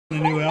The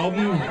new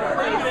album.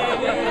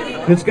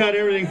 It's got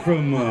everything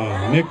from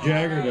Mick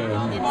Jagger to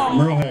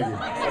Merle Haggard.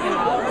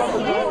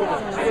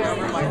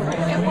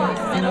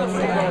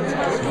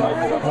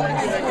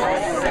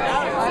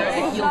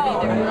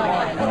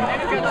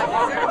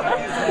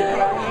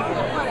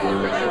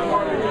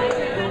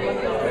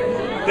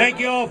 Thank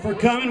you all for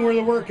coming. We're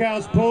the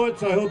Workhouse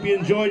Poets. I hope you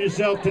enjoyed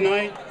yourself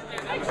tonight.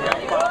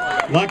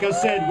 Like I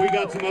said, we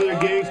got some other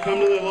gigs. Come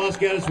to the Los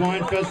Gatos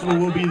Wine Festival,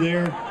 we'll be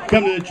there.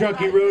 Come to the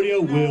Truckee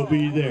Rodeo, we'll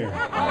be there.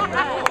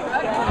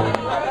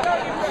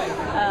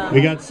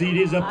 We got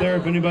CDs up there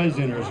if anybody's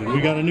interested. We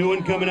got a new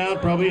one coming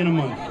out probably in a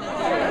month.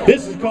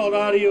 This is called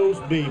Adios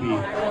Baby.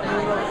 Yeah.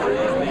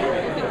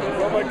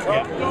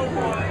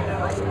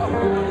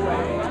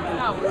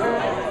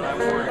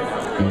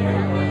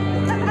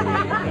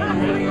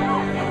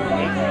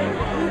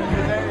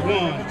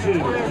 1, 2,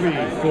 3,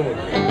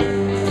 4.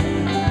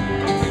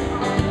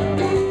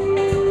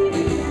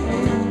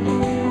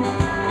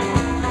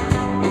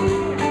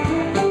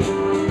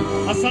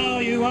 I saw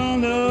you on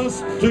the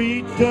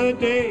street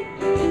today,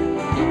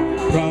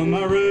 from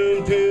my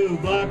room 2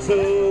 blocks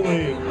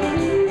away,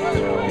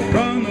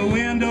 from the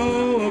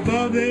window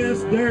above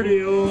this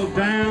dirty old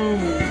town.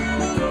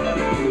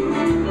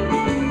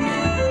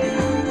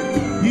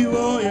 You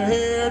wore your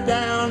hair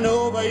down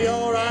over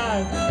your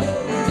eyes.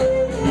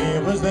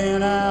 It was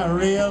then I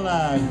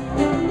realized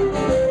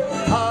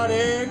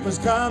heartache was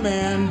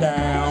coming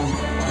down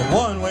the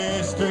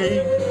one-way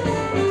street.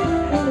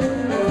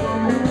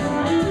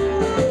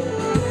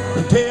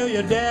 Tell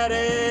your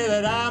daddy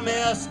that I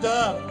messed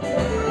up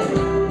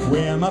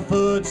when my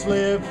foot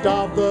slipped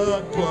off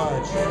the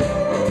clutch.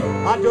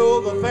 I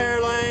drove the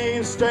fair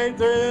lane straight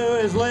through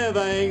his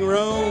living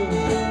room.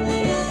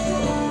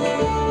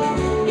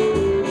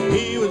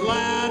 He was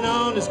lying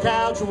on his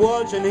couch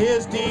watching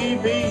his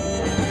TV.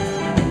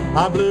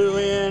 I blew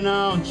in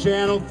on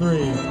Channel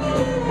 3,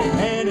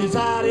 and his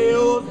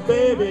adios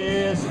baby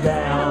is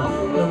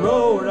down the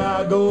road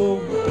I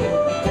go.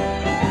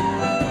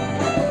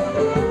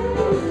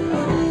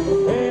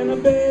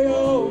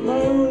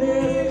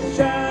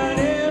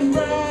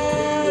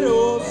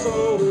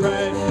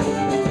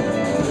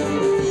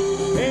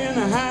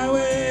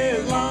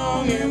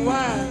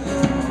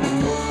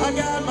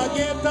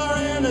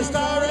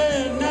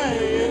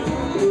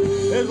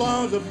 As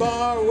long as a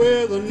bar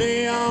with a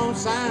neon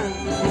sign,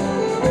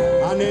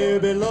 I'll never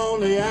be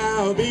lonely,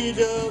 I'll be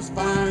just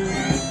fine.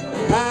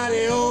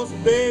 Adios,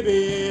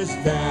 baby, it's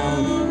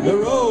down the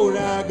road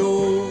I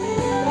go.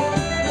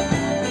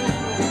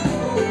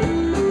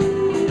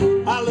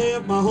 I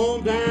left my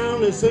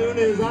hometown as soon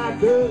as I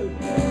could.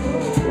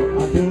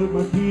 I took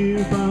my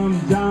cue from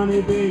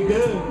Johnny B.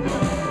 Good.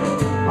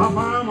 I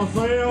found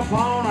myself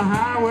on a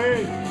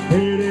highway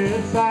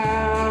headed south.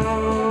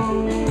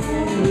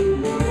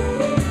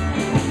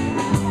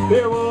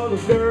 There was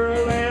a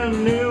girl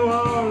in New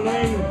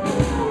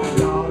Orleans,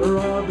 daughter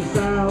of the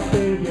South,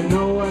 if you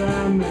know what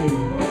I mean.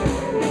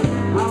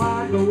 I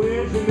like the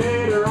way she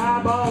made her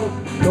eyeballs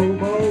go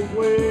both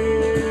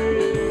ways.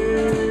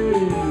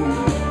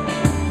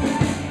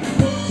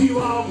 She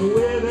walked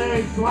with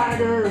a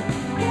swagger,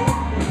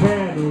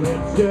 had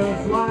lips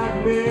just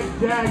like Mick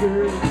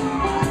Jagger.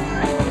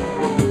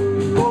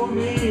 For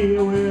me, it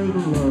was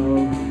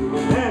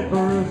love at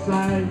first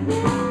sight.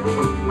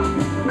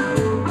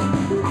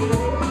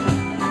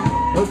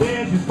 But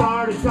then she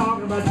started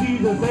talking about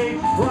Jesus H.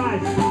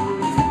 Christ.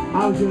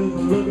 I was just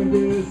looking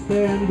to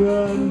spend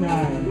the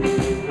night.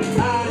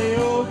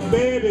 Adios,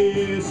 baby,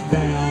 it's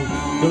down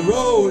the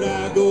road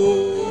I go.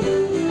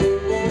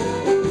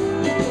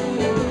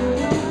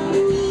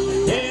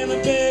 And the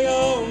big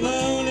old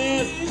moon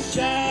is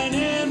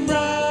shining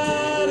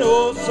bright,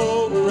 oh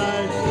so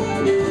bright.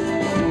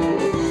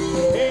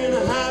 And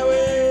the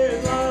highway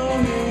is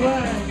long and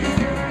wide.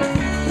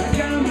 I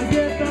got my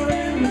guitar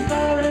in the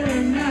starry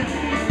night.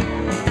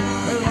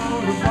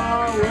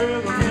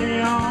 With a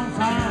neon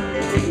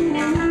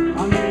sign,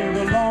 I'll never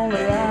be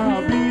lonely,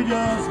 I'll be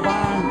just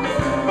fine.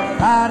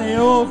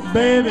 Adios,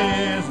 baby,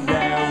 it's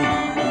down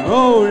the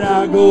road I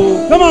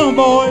go. Come on,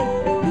 boy.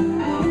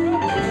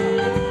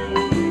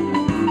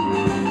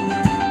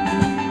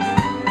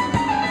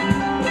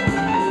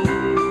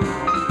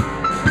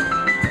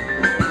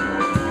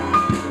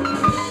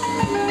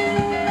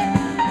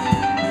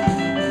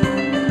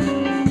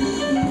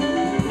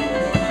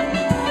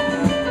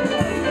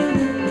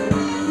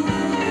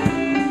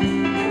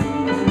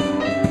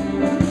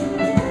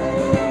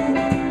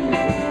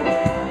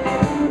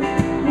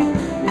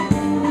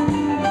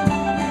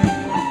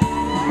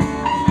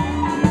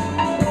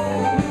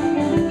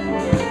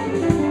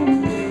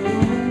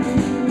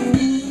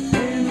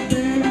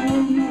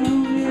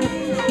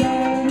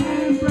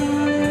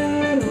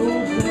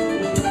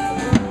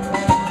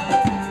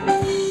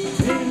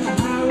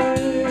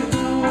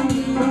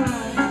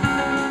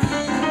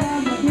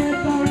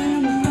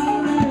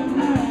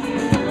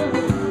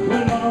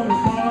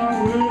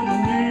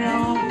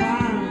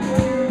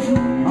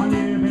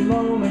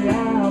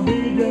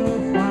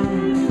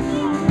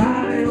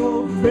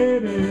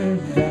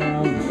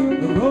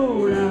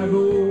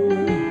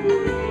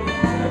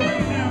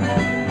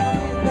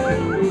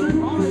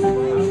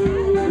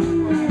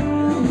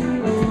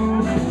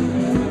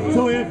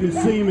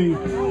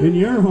 in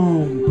your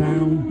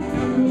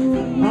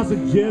hometown, I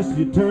suggest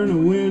you turn the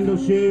window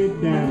shade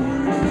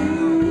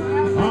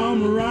down.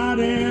 I'm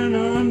riding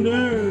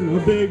under a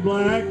big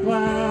black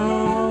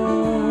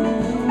cloud.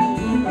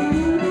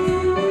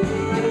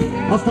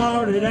 I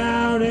started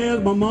out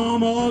as my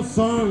mama's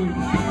son.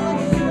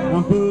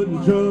 I'm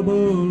putting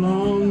trouble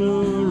on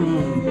the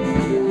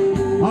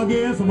run. I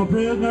guess I'm a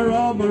prisoner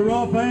of my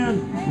rough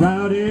and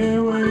rowdy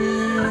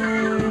ways.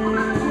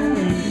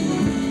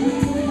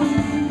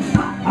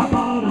 I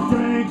bought a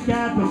drink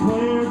at the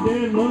Clear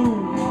Dead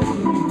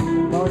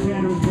Loon.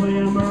 Bartender was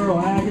playing Merle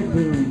Haggard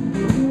tune.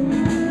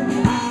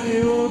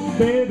 Howdy, old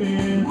baby,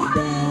 it's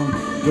down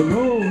the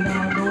road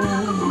I go.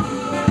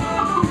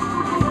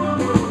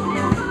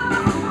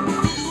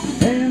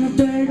 And the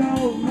big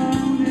old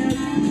moon is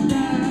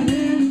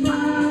shining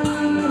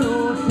bright,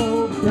 oh so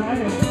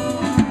bright.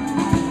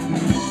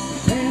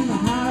 And the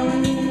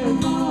highway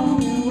is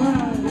long and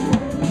wide.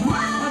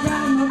 I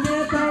got my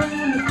guitar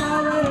and the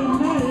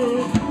solid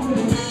night.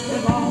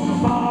 If on the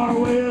bar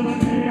with a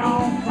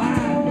neon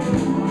sign,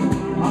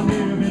 I'm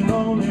living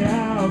lonely,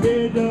 I'll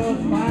be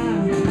just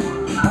fine.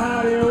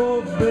 Howdy,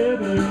 old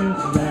baby,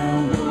 it's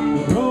down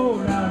the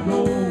road I go.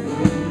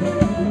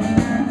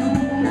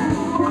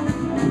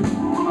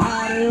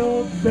 Howdy,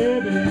 old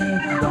baby,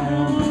 it's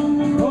down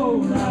the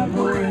road I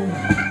go.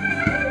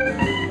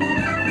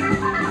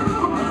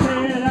 I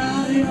said,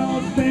 howdy,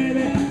 old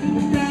baby,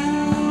 it's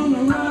down the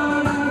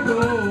road I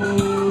go.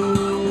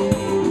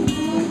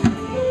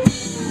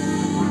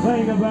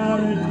 Think about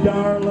it,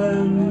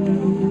 darling.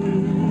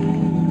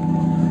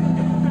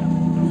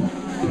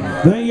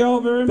 Thank you all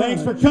very much.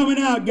 Thanks for coming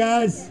out,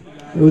 guys.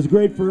 It was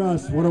great for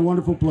us. What a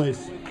wonderful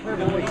place. You got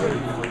a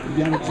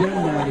gem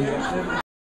out here.